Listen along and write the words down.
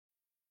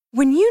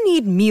When you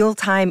need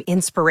mealtime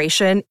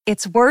inspiration,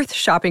 it's worth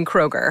shopping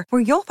Kroger,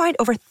 where you'll find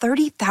over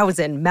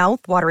 30,000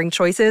 mouth-watering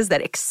choices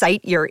that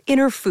excite your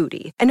inner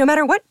foodie. And no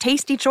matter what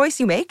tasty choice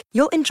you make,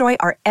 you'll enjoy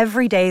our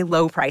everyday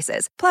low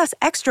prices, plus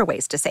extra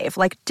ways to save,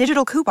 like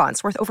digital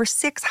coupons worth over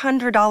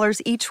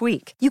 $600 each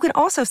week. You can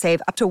also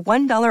save up to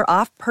 $1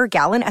 off per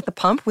gallon at the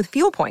pump with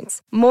fuel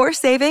points. More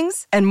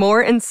savings and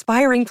more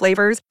inspiring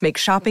flavors make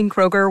shopping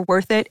Kroger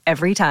worth it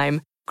every time.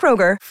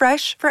 Kroger,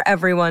 fresh for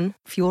everyone.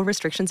 Fuel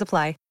restrictions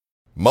apply.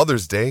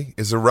 Mother's Day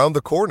is around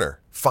the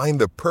corner.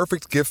 Find the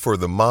perfect gift for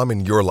the mom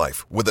in your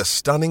life with a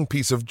stunning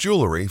piece of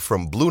jewelry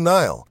from Blue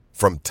Nile.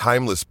 From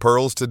timeless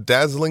pearls to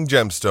dazzling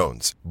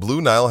gemstones,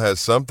 Blue Nile has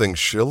something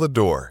she'll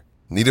adore.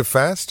 Need it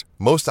fast?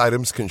 Most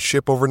items can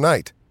ship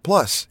overnight.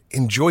 Plus,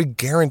 enjoy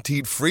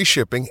guaranteed free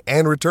shipping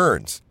and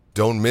returns.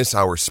 Don't miss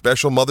our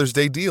special Mother's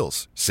Day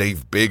deals.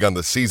 Save big on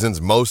the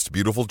season's most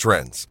beautiful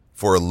trends.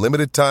 For a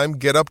limited time,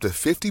 get up to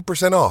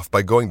 50% off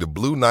by going to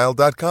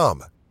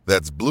BlueNile.com.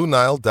 That's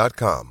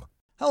BlueNile.com.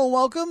 Hello,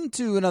 welcome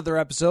to another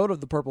episode of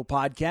the Purple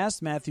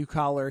Podcast. Matthew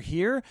Collar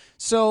here.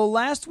 So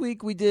last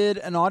week we did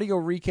an audio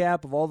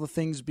recap of all the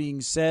things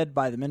being said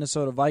by the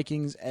Minnesota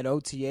Vikings at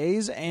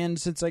OTAs,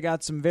 and since I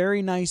got some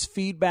very nice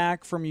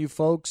feedback from you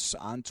folks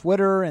on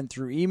Twitter and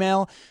through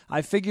email,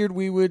 I figured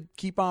we would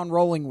keep on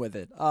rolling with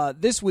it.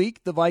 This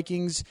week, the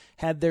Vikings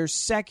had their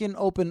second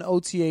open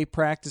OTA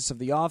practice of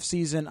the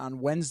offseason on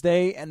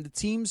Wednesday, and the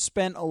team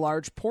spent a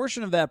large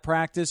portion of that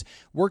practice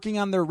working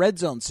on their red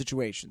zone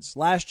situations.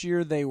 Last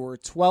year, they were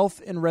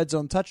 12th in red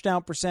zone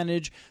touchdown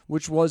percentage,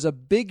 which was a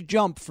big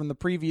jump from the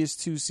previous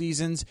two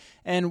seasons.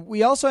 And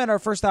we also had our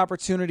first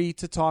opportunity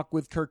to talk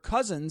with Kirk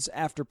Cousins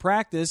after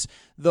practice,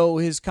 though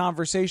his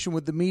conversation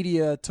with the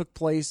media took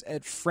place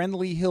at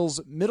Friendly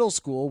Hills Middle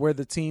School, where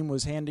the team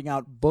was handing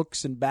out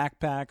books and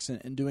backpacks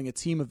and doing a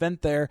team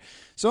event there.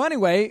 So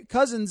anyway,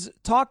 Cousins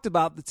talked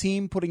about the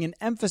team putting an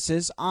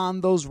emphasis on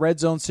those red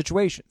zone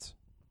situations.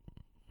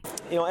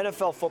 You know,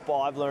 NFL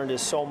football, I've learned,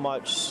 is so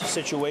much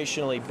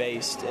situationally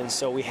based, and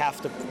so we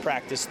have to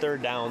practice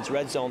third downs,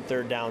 red zone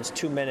third downs,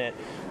 2-minute.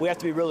 We have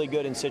to be really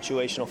good in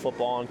situational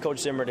football, and Coach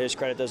Zimmer, to his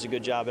credit, does a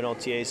good job in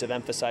OTAs of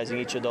emphasizing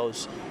each of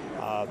those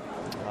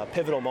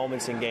pivotal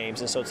moments in games.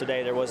 And so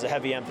today there was a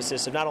heavy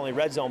emphasis of not only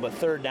red zone, but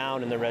third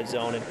down in the red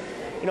zone. And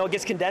you know, it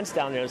gets condensed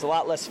down there. There's a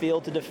lot less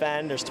field to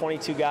defend. There's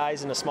 22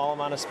 guys in a small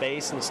amount of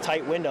space, and it's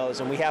tight windows.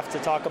 And we have to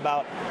talk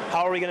about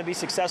how are we going to be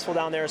successful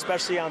down there,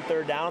 especially on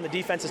third down. The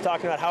defense is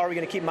talking about how are we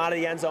going to keep them out of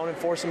the end zone and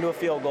force them to a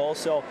field goal.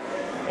 So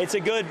it's a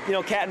good,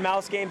 cat and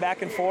mouse game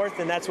back and forth,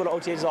 and that's what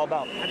OTA is all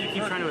about. How do you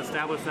keep trying to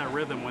establish that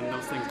rhythm when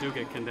those things do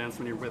get condensed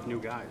when you're with new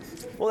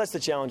guys? Well, that's the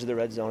challenge of the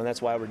red zone, and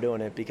that's why we're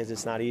doing it, because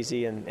it's not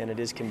easy and it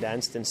is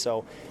condensed. And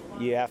so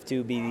you have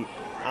to be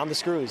on the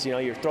screws.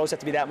 Your throws have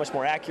to be that much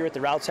more accurate.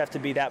 The routes have to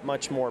be that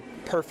much more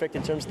perfect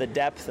in terms of the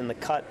depth and the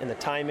cut and the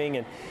timing,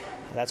 and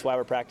that's why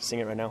we're practicing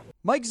it right now.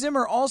 Mike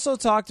Zimmer also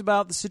talked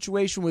about the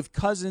situation with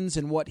Cousins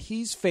and what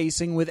he's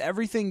facing with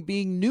everything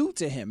being new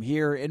to him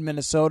here in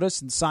Minnesota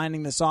since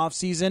signing this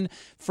offseason,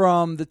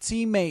 from the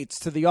teammates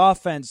to the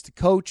offense to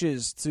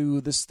coaches to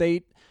the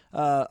state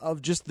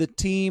of just the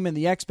team and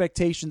the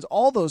expectations,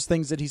 all those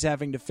things that he's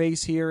having to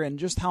face here and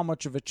just how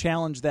much of a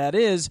challenge that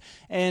is.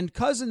 And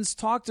Cousins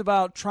talked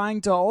about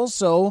trying to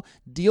also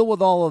deal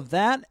with all of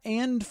that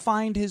and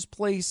find his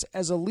place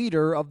as a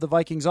leader of the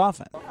Vikings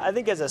offense. I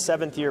think as a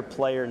seventh-year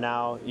player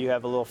now, you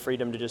have a little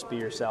freedom to just be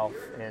yourself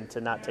and to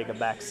not take a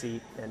back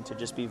seat and to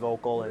just be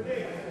vocal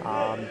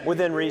and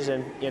within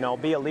reason,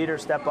 be a leader,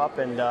 step up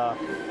and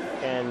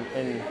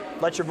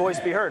let your voice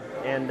be heard.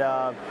 And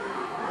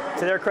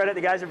to their credit,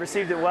 the guys have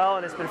received it well,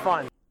 and it's been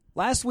fun.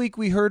 Last week,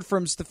 we heard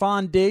from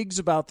Stefon Diggs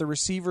about the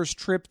receivers'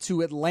 trip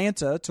to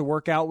Atlanta to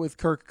work out with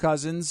Kirk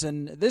Cousins.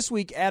 And this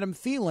week, Adam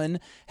Thielen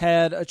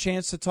had a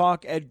chance to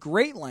talk at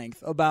great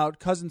length about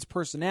Cousins'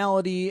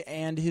 personality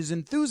and his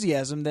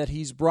enthusiasm that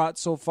he's brought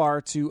so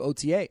far to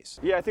OTAs.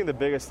 Yeah, I think the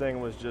biggest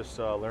thing was just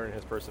learning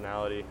his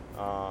personality.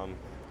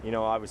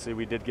 Obviously,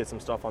 we did get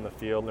some stuff on the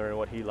field, learning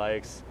what he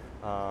likes,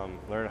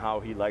 learning how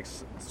he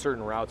likes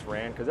certain routes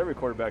ran, because every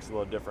quarterback's a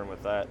little different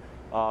with that.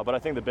 But I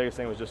think the biggest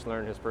thing was just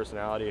learning his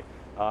personality,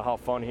 how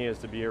fun he is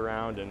to be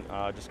around, and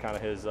just kind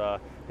of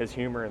his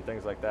humor and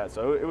things like that.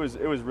 So it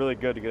was really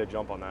good to get a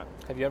jump on that.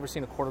 Have you ever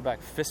seen a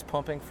quarterback fist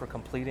pumping for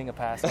completing a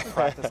pass in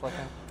practice like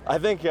that? I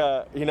think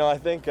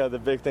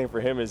the big thing for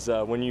him is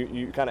when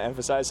you kind of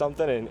emphasize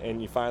something and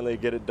you finally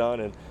get it done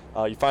and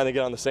you finally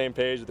get on the same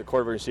page with the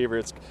quarterback receiver.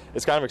 It's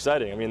kind of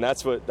exciting. I mean,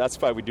 that's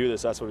why we do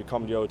this. That's why we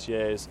come to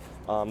OTAs.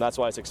 That's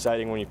why it's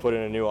exciting when you put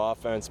in a new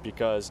offense,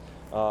 because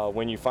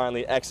when you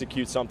finally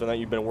execute something that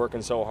you've been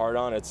working so hard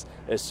on, it's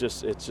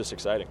just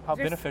exciting. How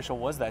beneficial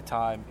was that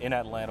time in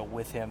Atlanta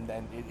with him?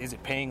 And is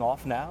it paying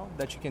off now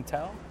that you can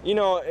tell?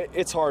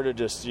 It's hard to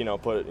just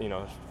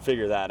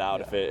figure that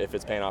out if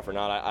it's paying off or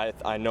not.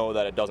 I know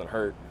that it doesn't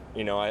hurt.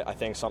 I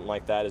think something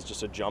like that is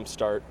just a jump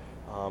start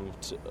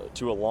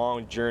to a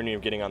long journey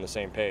of getting on the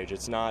same page.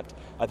 It's not.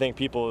 I think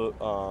people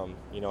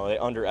they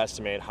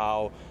underestimate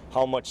how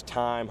much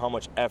time, how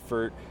much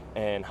effort,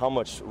 and how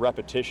much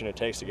repetition it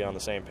takes to get on the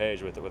same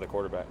page with a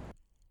quarterback.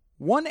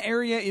 One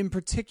area in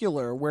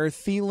particular where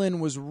Thielen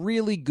was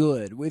really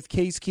good with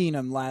Case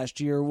Keenum last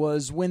year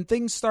was when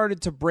things started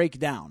to break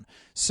down.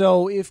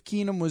 So if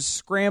Keenum was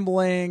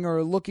scrambling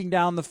or looking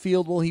down the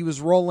field while he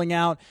was rolling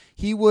out,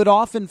 he would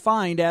often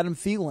find Adam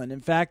Thielen. In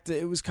fact,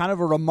 it was kind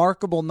of a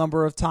remarkable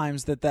number of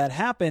times that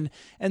happened.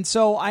 And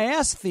so I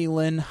asked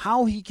Thielen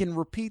how he can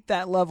repeat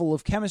that level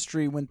of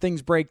chemistry when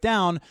things break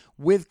down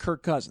with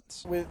Kirk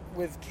Cousins.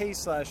 With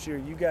Case last year,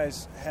 you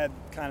guys had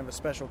kind of a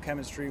special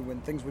chemistry. When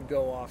things would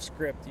go off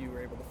script, you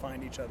were able to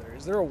find each other.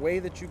 Is there a way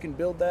that you can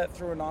build that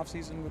through an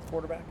offseason with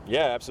quarterback?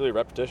 Yeah, absolutely.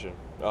 Repetition.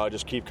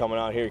 Just keep coming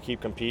out here, keep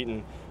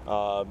competing.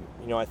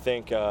 I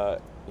think, the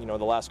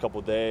last couple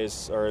of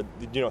days or,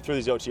 through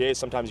these OTAs,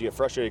 sometimes you get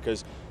frustrated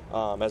because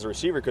as a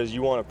receiver because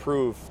you want to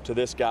prove to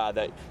this guy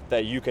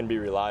that you can be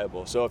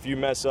reliable. So if you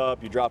mess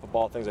up, you drop a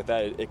ball, things like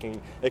that, it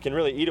can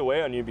really eat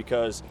away on you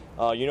because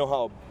you know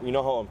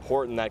how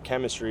important that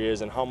chemistry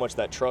is and how much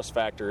that trust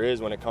factor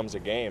is when it comes to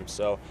games.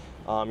 So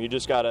you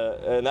just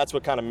gotta, and that's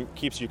what kind of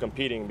keeps you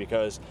competing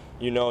because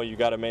you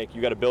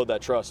gotta build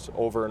that trust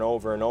over and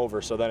over and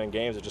over. So then in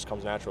games it just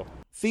comes natural.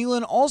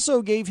 Thielen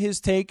also gave his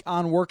take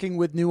on working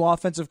with new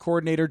offensive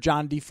coordinator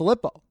John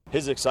DeFilippo.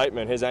 His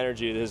excitement, his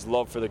energy, his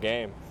love for the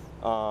game,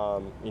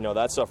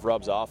 that stuff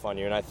rubs off on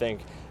you. And I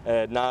think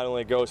it not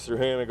only goes through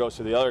him, it goes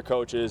through the other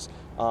coaches,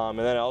 and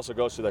then it also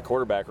goes through the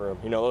quarterback room.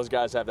 Those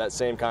guys have that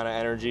same kind of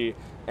energy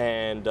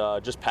and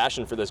just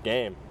passion for this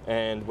game.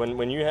 And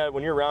when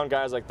you're around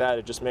guys like that,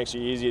 it just makes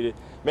it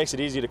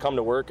easy to come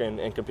to work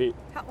and compete.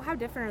 How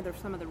different are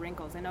some of the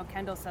wrinkles? I know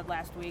Kendall said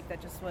last week that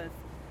just with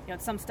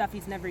some stuff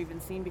he's never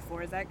even seen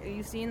before. Are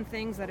you seeing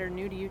things that are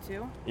new to you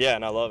too? Yeah,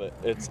 and I love it.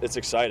 It's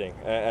exciting.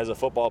 As a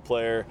football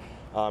player,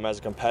 as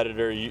a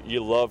competitor,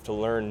 you love to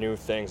learn new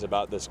things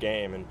about this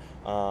game.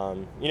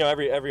 And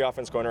every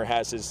offense corner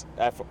has his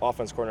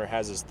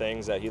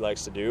things that he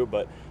likes to do.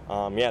 But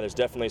there's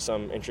definitely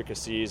some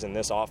intricacies in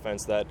this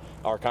offense that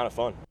are kind of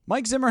fun.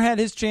 Mike Zimmer had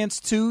his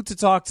chance, too, to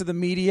talk to the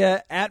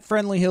media at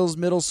Friendly Hills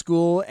Middle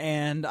School,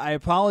 and I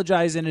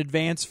apologize in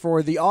advance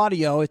for the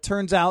audio. It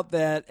turns out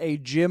that a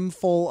gym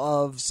full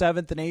of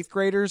 7th and 8th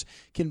graders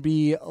can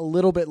be a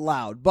little bit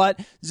loud.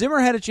 But Zimmer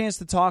had a chance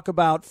to talk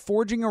about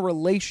forging a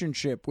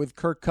relationship with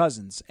Kirk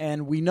Cousins,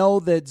 and we know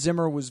that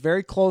Zimmer was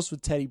very close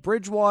with Teddy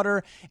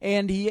Bridgewater,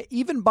 and he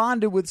even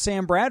bonded with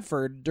Sam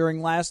Bradford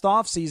during last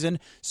offseason,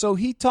 so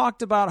he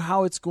talked about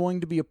how it's going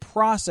to be a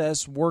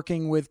process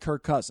working with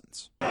Kirk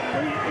Cousins.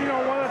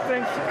 One of the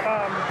things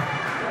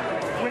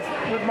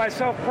with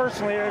myself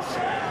personally is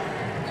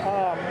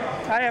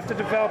I have to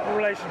develop a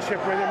relationship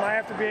with him. I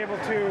have to be able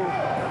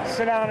to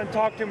sit down and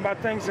talk to him about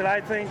things that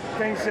I think,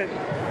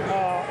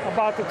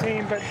 about the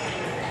team. But,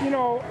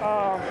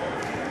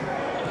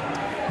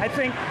 I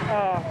think,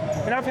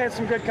 and I've had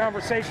some good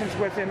conversations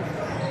with him,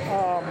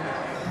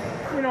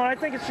 I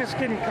think it's just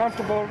getting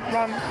comfortable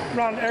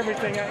around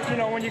everything.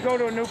 When you go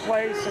to a new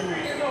place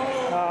and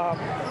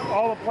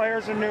all the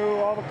players are new,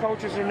 all the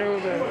coaches are new,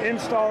 the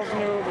install's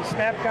new, the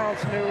snap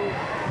count's new,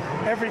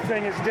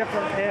 everything is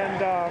different,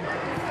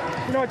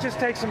 and it just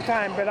takes some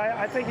time, but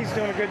I think he's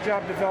doing a good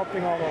job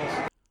developing all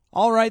those.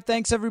 All right,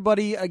 thanks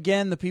everybody.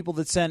 Again, the people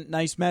that sent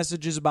nice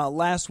messages about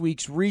last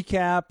week's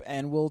recap,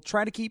 and we'll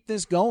try to keep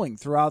this going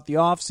throughout the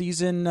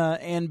offseason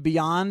and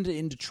beyond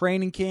into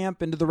training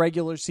camp, into the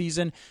regular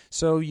season,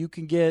 so you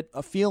can get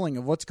a feeling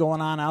of what's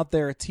going on out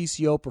there at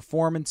TCO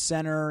Performance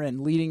Center and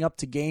leading up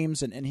to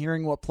games and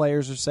hearing what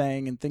players are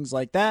saying and things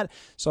like that.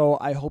 So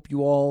I hope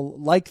you all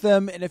like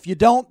them, and if you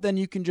don't, then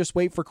you can just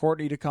wait for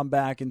Courtney to come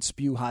back and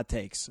spew hot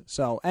takes.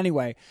 So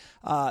anyway,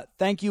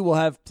 thank you. We'll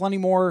have plenty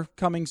more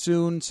coming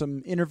soon,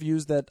 some interviews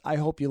that I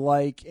hope you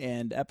like,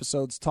 and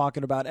episodes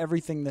talking about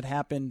everything that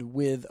happened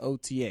with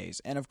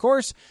OTAs. And of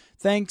course,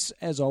 thanks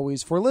as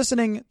always for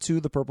listening to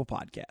the Purple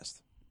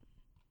Podcast.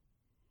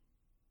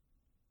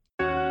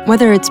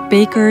 Whether it's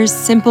Baker's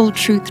Simple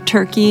Truth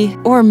Turkey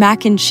or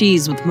mac and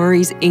cheese with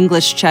Murray's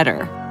English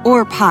Cheddar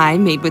or pie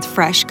made with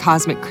fresh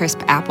Cosmic Crisp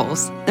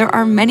apples, there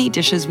are many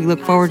dishes we look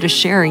forward to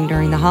sharing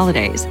during the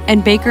holidays.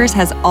 And Baker's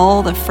has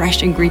all the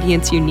fresh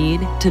ingredients you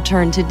need to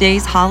turn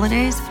today's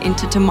holidays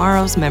into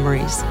tomorrow's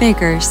memories.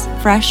 Baker's,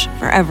 fresh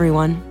for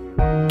everyone.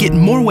 Get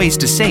more ways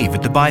to save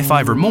at the Buy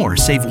 5 or More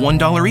Save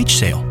 $1 each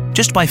sale.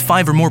 Just buy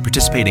 5 or more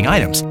participating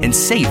items and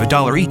save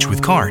 $1 each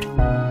with card.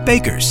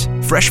 Baker's,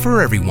 fresh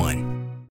for everyone.